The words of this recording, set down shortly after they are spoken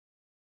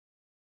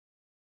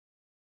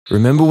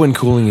Remember when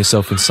cooling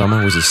yourself in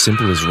summer was as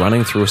simple as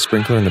running through a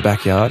sprinkler in the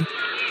backyard?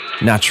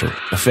 Natural,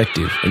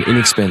 effective, and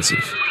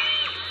inexpensive.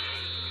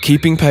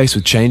 Keeping pace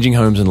with changing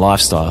homes and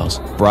lifestyles,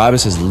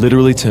 Brivis has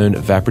literally turned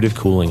evaporative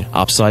cooling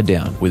upside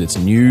down with its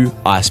new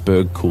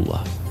Iceberg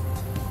cooler.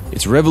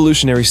 Its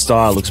revolutionary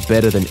style looks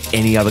better than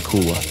any other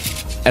cooler.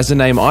 As the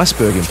name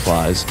Iceberg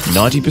implies,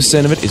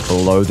 90% of it is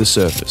below the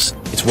surface.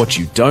 It's what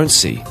you don't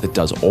see that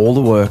does all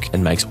the work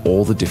and makes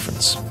all the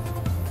difference.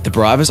 The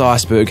Brivis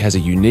Iceberg has a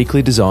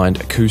uniquely designed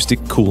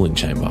acoustic cooling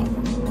chamber.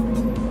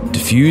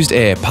 Diffused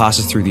air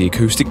passes through the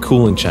acoustic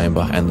cooling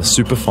chamber and the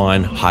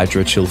superfine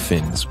Hydrochill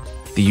fins.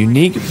 The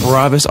unique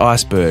Brivis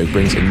Iceberg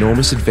brings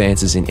enormous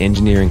advances in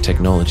engineering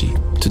technology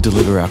to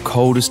deliver our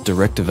coldest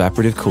direct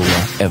evaporative cooler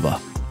ever.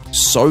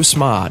 So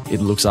smart,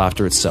 it looks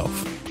after itself,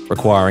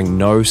 requiring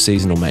no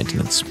seasonal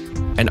maintenance.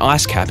 An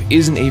Icecap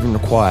isn't even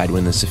required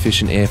when there's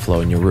sufficient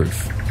airflow in your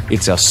roof.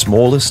 It's our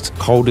smallest,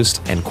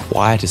 coldest, and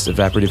quietest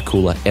evaporative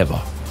cooler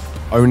ever.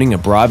 Owning a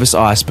Brivis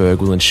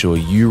Iceberg will ensure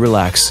you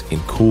relax in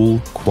cool,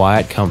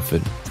 quiet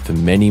comfort for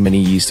many, many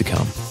years to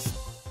come.